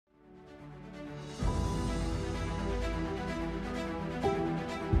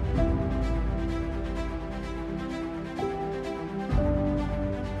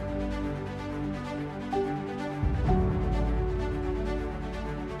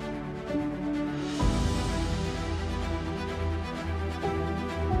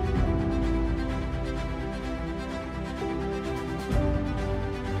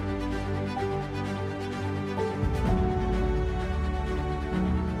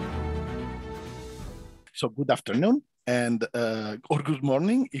So good afternoon and or good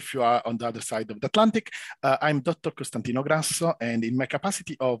morning if you are on the other side of the Atlantic. I'm Dr. Costantino Grasso, and in my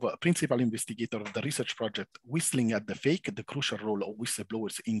capacity of Principal Investigator of the research project Whistling at the Fake, the Crucial Role of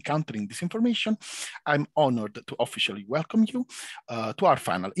Whistleblowers in Countering Disinformation, I'm honored to officially welcome you to our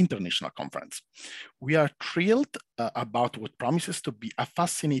final international conference. We are thrilled about what promises to be a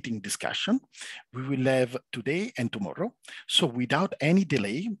fascinating discussion we will have today and tomorrow. So without any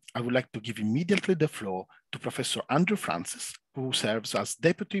delay, I would like to give immediately the floor to Professor Andrew Francis, who serves as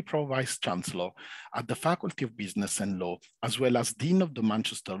Deputy Pro-Vice Chancellor at the Faculty of Business and Law, as well as Dean of the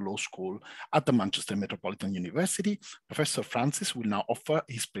Manchester Law School at the Manchester Metropolitan University. Professor Francis will now offer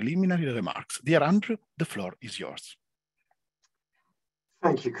his preliminary remarks. Dear Andrew, the floor is yours.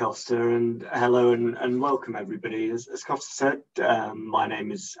 Thank you, Costa, and hello and welcome everybody. As Costa said, my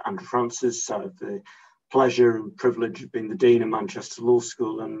name is Andrew Francis. I have the pleasure and privilege of being the Dean of Manchester Law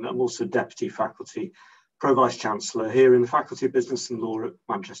School, and I'm also Deputy Faculty Pro-Vice Chancellor here in the Faculty of Business and Law at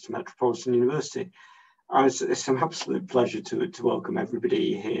Manchester Metropolitan University. And it's an absolute pleasure to welcome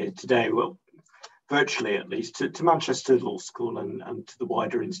everybody here today, well, virtually at least, to Manchester Law School and to the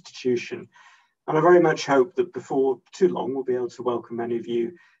wider institution. And I very much hope that before too long, we'll be able to welcome many of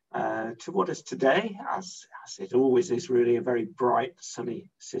you to what is today, as it always is, really a very bright,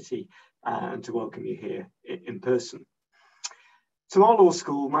 sunny city, and to welcome you here in person. So our law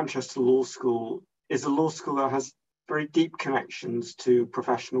school, Manchester Law School, is a law school that has very deep connections to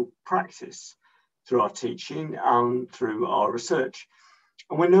professional practice through our teaching and through our research.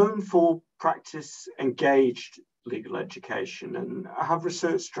 And we're known for practice-engaged legal education and have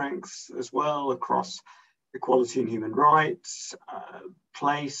research strengths as well across equality and human rights,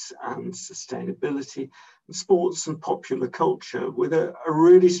 place and sustainability, and sports and popular culture, with a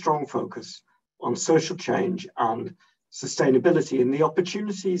really strong focus on social change and sustainability and the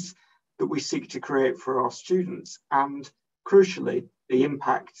opportunities that we seek to create for our students, and crucially, the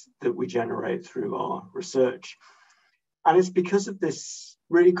impact that we generate through our research. And it's because of this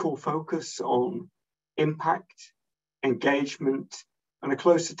really core focus on impact, engagement, and a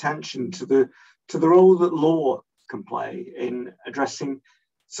close attention to the role that law can play in addressing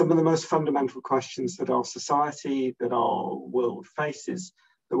some of the most fundamental questions that our society, that our world faces,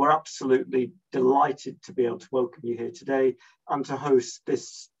 that we're absolutely delighted to be able to welcome you here today and to host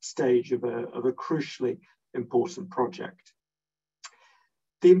this stage of a crucially important project.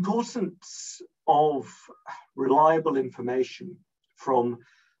 The importance of reliable information from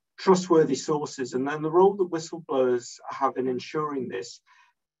trustworthy sources, and then the role that whistleblowers have in ensuring this,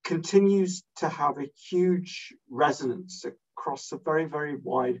 continues to have a huge resonance across a very, very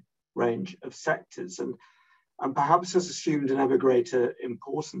wide range of sectors, and perhaps has assumed an ever greater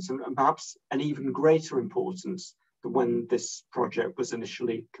importance, and perhaps an even greater importance than when this project was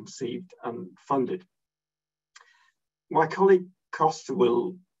initially conceived and funded. My colleague Costa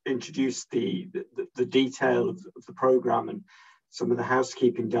will introduce the detail of the programme and some of the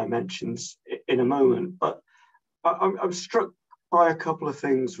housekeeping dimensions in a moment, but I'm struck by a couple of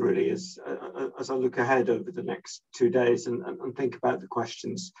things really as I look ahead over the next 2 days and think about the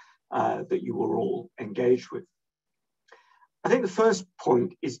questions that you were all engaged with. I think the first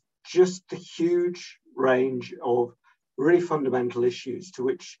point is just the huge range of really fundamental issues to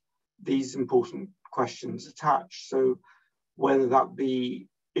which these important questions attach. So whether that be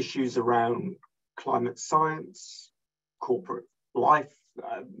issues around climate science, corporate life,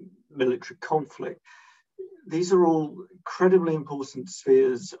 military conflict, these are all incredibly important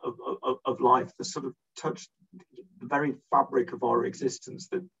spheres of life that sort of touch the very fabric of our existence,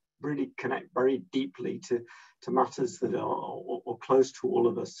 that really connect very deeply to matters that are close to all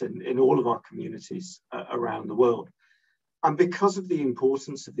of us in all of our communities around the world. And because of the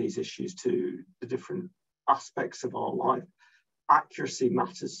importance of these issues to the different aspects of our life, accuracy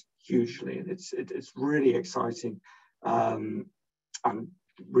matters hugely, and it's really exciting and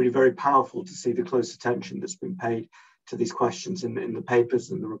really very powerful to see the close attention that's been paid to these questions in the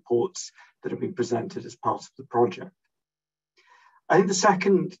papers and the reports that have been presented as part of the project. I think the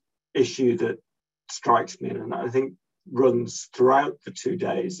second issue that strikes me, and I think runs throughout the 2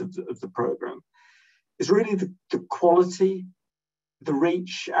 days of the programme, is really the quality, the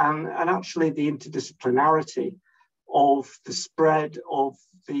reach, and actually the interdisciplinarity of the spread of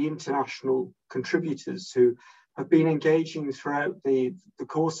the international contributors who have been engaging throughout the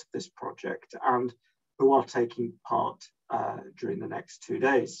course of this project and who are taking part during the next 2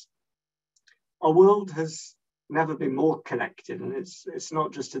 days. Our world has never been more connected, and it's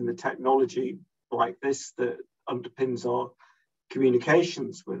not just in the technology like this that underpins our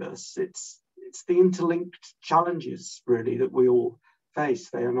communications with us. It's the interlinked challenges really that we all face.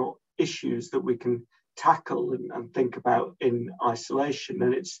 They are not issues that we can tackle and think about in isolation.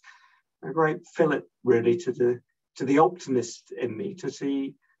 And it's a great fillip, really, to the optimist in me, to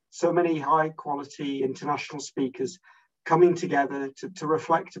see so many high-quality international speakers coming together to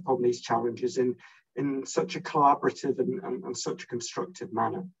reflect upon these challenges in such a collaborative and such a constructive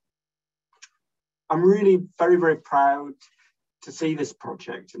manner. I'm really very, very proud to see this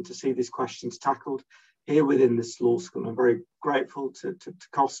project and to see these questions tackled here within this law school. I'm very grateful to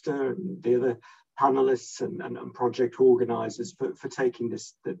Costa and the other panelists and project organisers for taking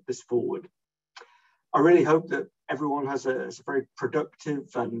this forward. I really hope that everyone has a very productive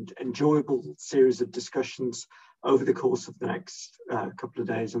and enjoyable series of discussions over the course of the next couple of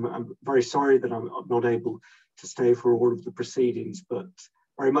days. I'm very sorry that I'm not able to stay for all of the proceedings, but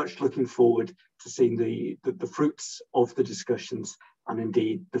very much looking forward to seeing the fruits of the discussions and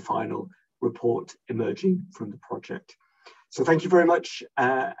indeed the final report emerging from the project. So thank you very much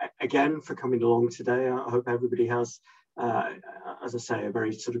again for coming along today. I hope everybody has, as I say, a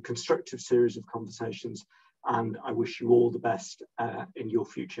very sort of constructive series of conversations, and I wish you all the best in your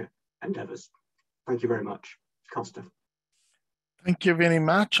future endeavours. Thank you very much. Costa. Thank you very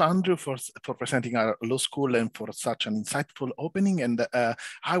much, Andrew, for presenting our law school and for such an insightful opening. And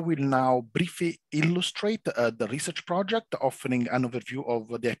I will now briefly illustrate the research project, offering an overview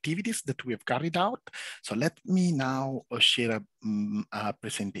of the activities that we have carried out. So let me now share a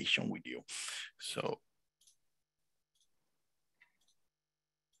presentation with you. So,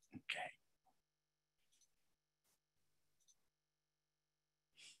 okay.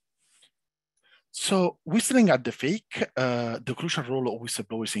 So, Whistling at the Fake, the crucial role of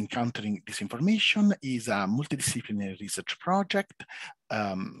whistleblowers in countering disinformation, is a multidisciplinary research project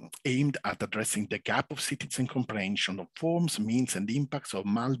aimed at addressing the gap of citizen comprehension of forms, means, and impacts of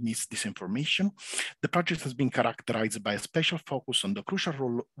disinformation. The project has been characterized by a special focus on the crucial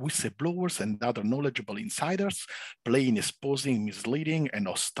role whistleblowers and other knowledgeable insiders play in exposing misleading and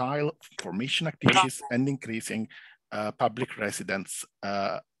hostile information activities and increasing public resistance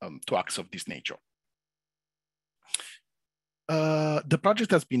to acts of this nature. The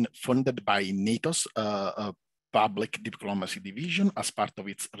project has been funded by NATO's Public Diplomacy Division as part of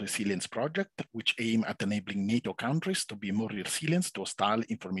its Resilience Project, which aim at enabling NATO countries to be more resilient to hostile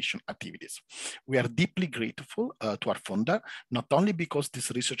information activities. We are deeply grateful to our funder, not only because this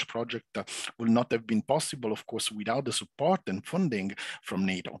research project will not have been possible, of course, without the support and funding from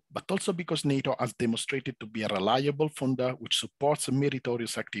NATO, but also because NATO has demonstrated to be a reliable funder which supports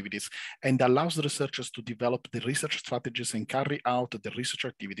meritorious activities and allows researchers to develop the research strategies and carry out the research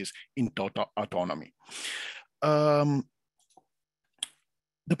activities in total autonomy.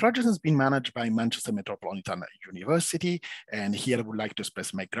 The project has been managed by Manchester Metropolitan University, and here I would like to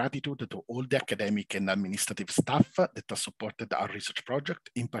express my gratitude to all the academic and administrative staff that have supported our research project.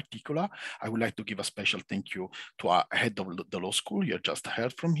 In particular, I would like to give a special thank you to our head of the law school, you just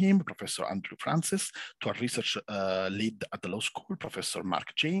heard from him, Professor Andrew Francis, to our research lead at the law school, Professor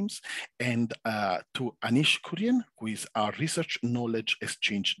Mark James, and to Anish Kurian, who is our research knowledge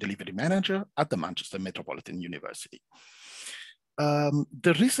exchange delivery manager at the Manchester Metropolitan University.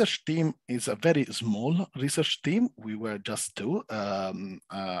 The research team is a very small research team. We were just two. I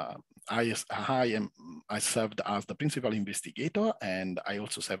served as the principal investigator, and I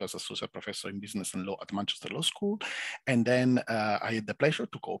also serve as associate professor in business and law at Manchester Law School. And then I had the pleasure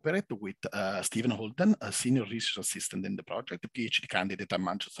to cooperate with Stephen Holden, a senior research assistant in the project, a PhD candidate at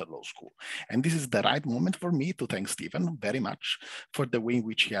Manchester Law School. And this is the right moment for me to thank Stephen very much for the way in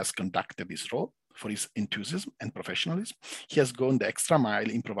which he has conducted his role, for his enthusiasm and professionalism. He has gone the extra mile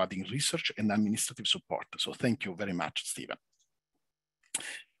in providing research and administrative support. So thank you very much, Stephen.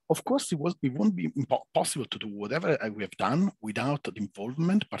 Of course, it won't be possible to do whatever we have done without the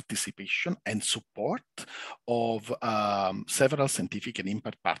involvement, participation, and support of several scientific and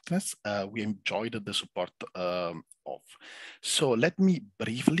impact partners we enjoyed the support of. So let me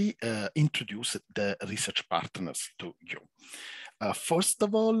briefly introduce the research partners to you. First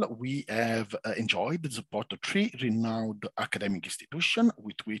of all, we have enjoyed the support of 3 renowned academic institutions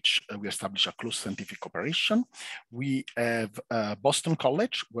with which we established a close scientific cooperation. We have Boston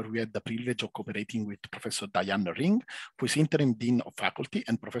College, where we had the privilege of cooperating with Professor Diane Ring, who is interim dean of faculty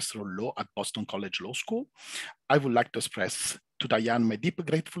and professor of law at Boston College Law School. I would like to express to Diane my deep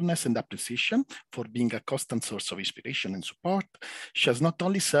gratefulness and appreciation for being a constant source of inspiration and support. She has not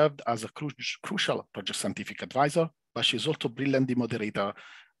only served as a crucial project scientific advisor, but she's also brilliantly moderator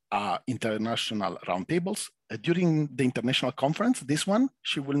international roundtables. During the international conference, this one,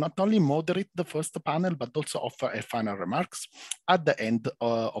 she will not only moderate the first panel, but also offer her final remarks at the end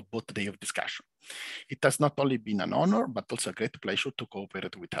of both days of discussion. It has not only been an honor, but also a great pleasure to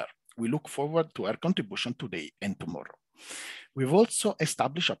cooperate with her. We look forward to her contribution today and tomorrow. We've also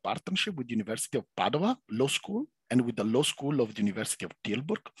established a partnership with the University of Padua Law School and with the Law School of the University of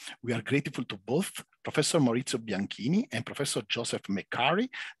Tilburg. We are grateful to both Professor Maurizio Bianchini and Professor Joseph McCurry.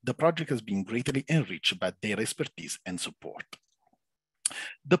 The project has been greatly enriched by their expertise and support.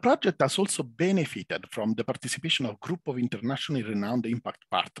 The project has also benefited from the participation of a group of internationally renowned impact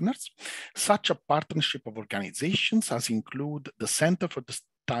partners. Such a partnership of organizations has included the Center for the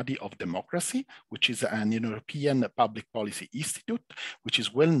Study of Democracy, which is an European public policy institute, which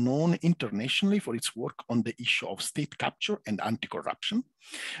is well known internationally for its work on the issue of state capture and anti-corruption.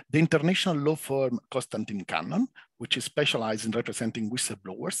 The international law firm Costantino Grasso, which is specialized in representing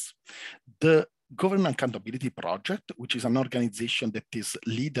whistleblowers. The Government Accountability Project, which is an organization that is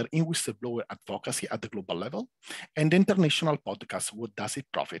leader in whistleblower advocacy at the global level, and the international podcast, What Does It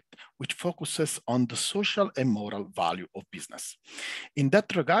Profit, which focuses on the social and moral value of business. In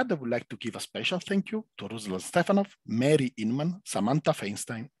that regard, I would like to give a special thank you to Ruslan Stefanov, Mary Inman, Samantha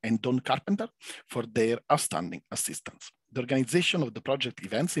Feinstein, and Don Carpenter for their outstanding assistance. The organization of the project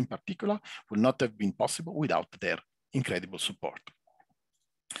events in particular would not have been possible without their incredible support.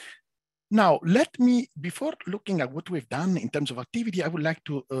 Now, let me, before looking at what we've done in terms of activity, I would like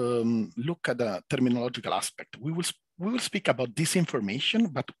to look at the terminological aspect. We will speak about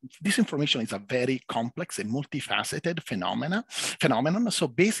disinformation, but disinformation is a very complex and multifaceted phenomenon. So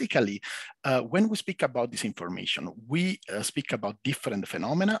basically, when we speak about disinformation, we speak about different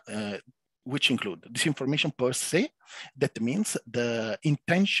phenomena, which include disinformation per se. That means the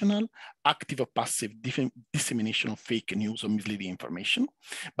intentional, active or passive dissemination of fake news or misleading information.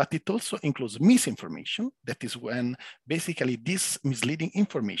 But it also includes misinformation. That is when basically this misleading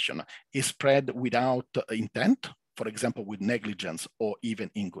information is spread without intent, for example, with negligence or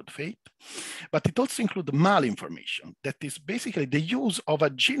even in good faith. But it also includes malinformation, that is basically the use of a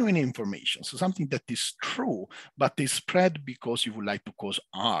genuine information, so something that is true, but is spread because you would like to cause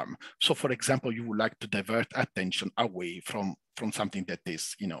harm. So for example, you would like to divert attention away from something that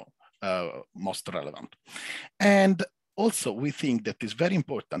is, most relevant. And also, we think that it's very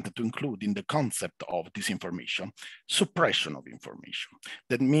important to include in the concept of disinformation, suppression of information.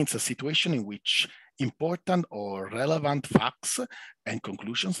 That means a situation in which important or relevant facts and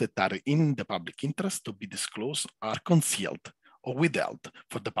conclusions that are in the public interest to be disclosed are concealed or withheld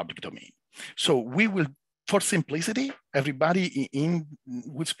for the public domain. So we will, for simplicity, everybody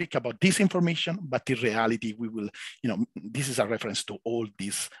will speak about disinformation, but in reality, we will, this is a reference to all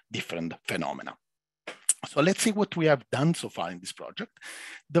these different phenomena. So let's see what we have done so far in this project.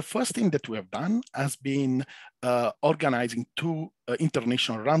 The first thing that we have done has been organizing two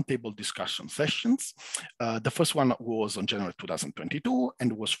international roundtable discussion sessions. The first one was on January 2022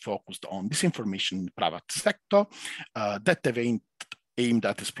 and was focused on disinformation in the private sector. That event aimed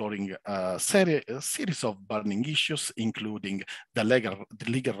at exploring a series of burning issues, including the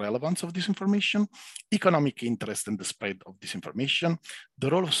legal relevance of disinformation, economic interest in the spread of disinformation, the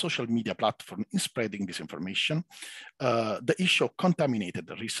role of social media platforms in spreading disinformation, the issue of contaminated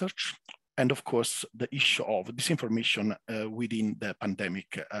research, and of course, the issue of disinformation within the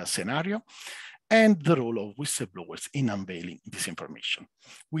pandemic scenario, and the role of whistleblowers in unveiling disinformation.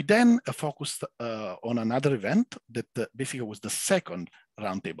 We then focused on another event that basically was the second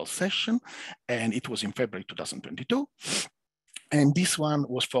roundtable session, and it was in February 2022. And this one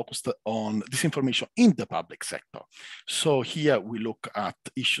was focused on disinformation in the public sector. So here we look at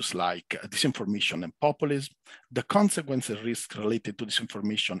issues like disinformation and populism, the consequences and risks related to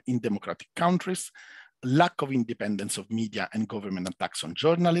disinformation in democratic countries, lack of independence of media and government attacks on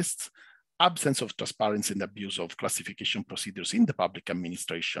journalists, absence of transparency and abuse of classification procedures in the public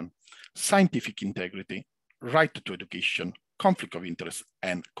administration, scientific integrity, right to education, conflict of interest,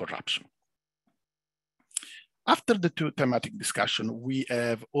 and corruption. After the two thematic discussions, we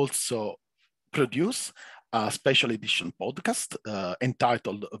have also produced a special edition podcast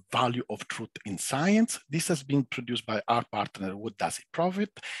entitled Value of Truth in Science. This has been produced by our partner, What Does It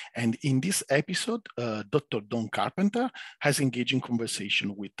Profit? And in this episode, Dr. Don Carpenter has engaged in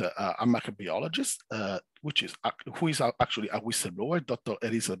conversation with a microbiologist, who is actually a whistleblower, Dr.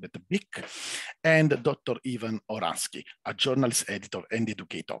 Elizabeth Bick, and Dr. Ivan Oransky, a journalist, editor, and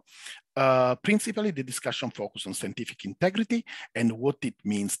educator. Principally, the discussion focused on scientific integrity and what it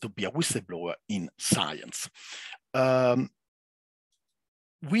means to be a whistleblower in science.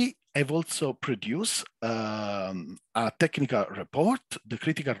 We have also produced a technical report, the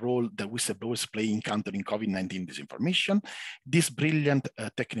critical role that whistleblowers play in countering COVID-19 disinformation. This brilliant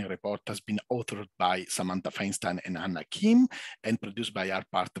technical report has been authored by Samantha Feinstein and Anna Kim and produced by our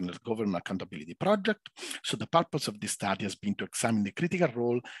partner, Government Accountability Project. So the purpose of this study has been to examine the critical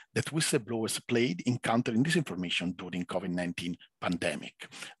role that whistleblowers played in countering disinformation during COVID-19 pandemic.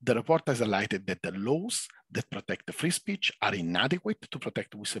 The report has highlighted that the laws that protect the free speech are inadequate to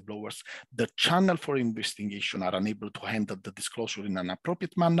protect whistleblowers. The channel for investigation are unable to handle the disclosure in an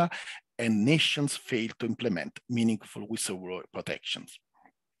appropriate manner, and nations fail to implement meaningful whistleblower protections.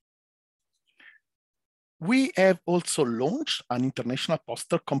 We have also launched an international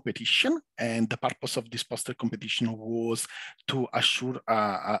poster competition, and the purpose of this poster competition was to assure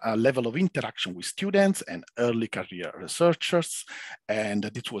a level of interaction with students and early career researchers. And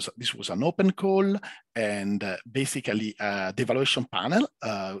this was an open call, and basically the evaluation panel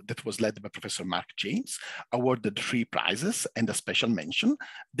that was led by Professor Mark James awarded 3 prizes and a special mention.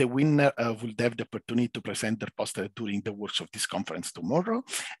 The winner will have the opportunity to present their poster during the workshop of this conference tomorrow,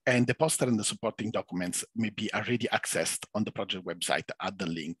 and the poster and the supporting documents may be already accessed on the project website at the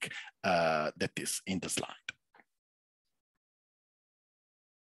link that is in the slide.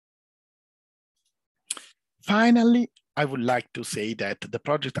 Finally, I would like to say that the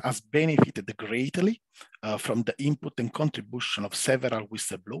project has benefited greatly from the input and contribution of several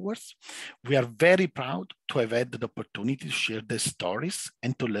whistleblowers. We are very proud to have had the opportunity to share their stories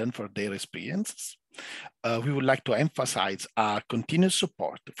and to learn from their experiences. We would like to emphasize our continued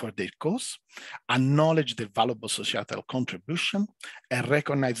support for their cause, acknowledge their valuable societal contribution, and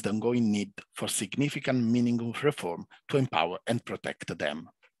recognize the ongoing need for significant meaningful reform to empower and protect them.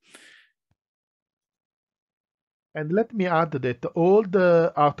 And let me add that all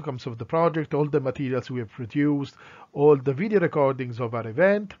the outcomes of the project, all the materials we have produced, all the video recordings of our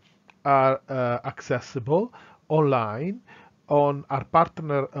event are accessible online on our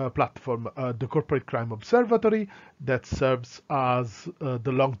partner platform, the Corporate Crime Observatory, that serves as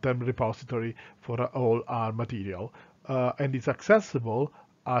the long-term repository for all our material. And it's accessible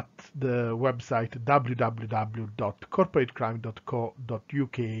at the website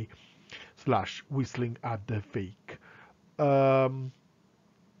www.corporatecrime.co.uk/whistling@the-fake.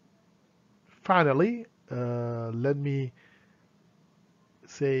 Finally, let me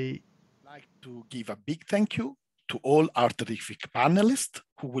say, I'd like to give a big thank you to all our terrific panelists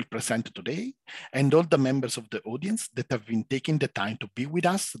who will present today, and all the members of the audience that have been taking the time to be with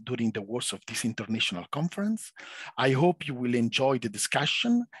us during the course of this international conference. I hope you will enjoy the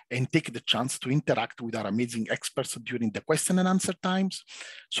discussion and take the chance to interact with our amazing experts during the question and answer times.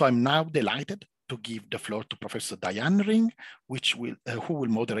 So I'm now delighted to give the floor to Professor Diane Ring, who will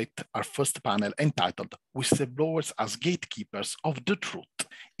moderate our first panel entitled Whistleblowers as Gatekeepers of the Truth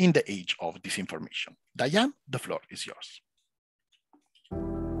in the Age of Disinformation. Diane, the floor is yours.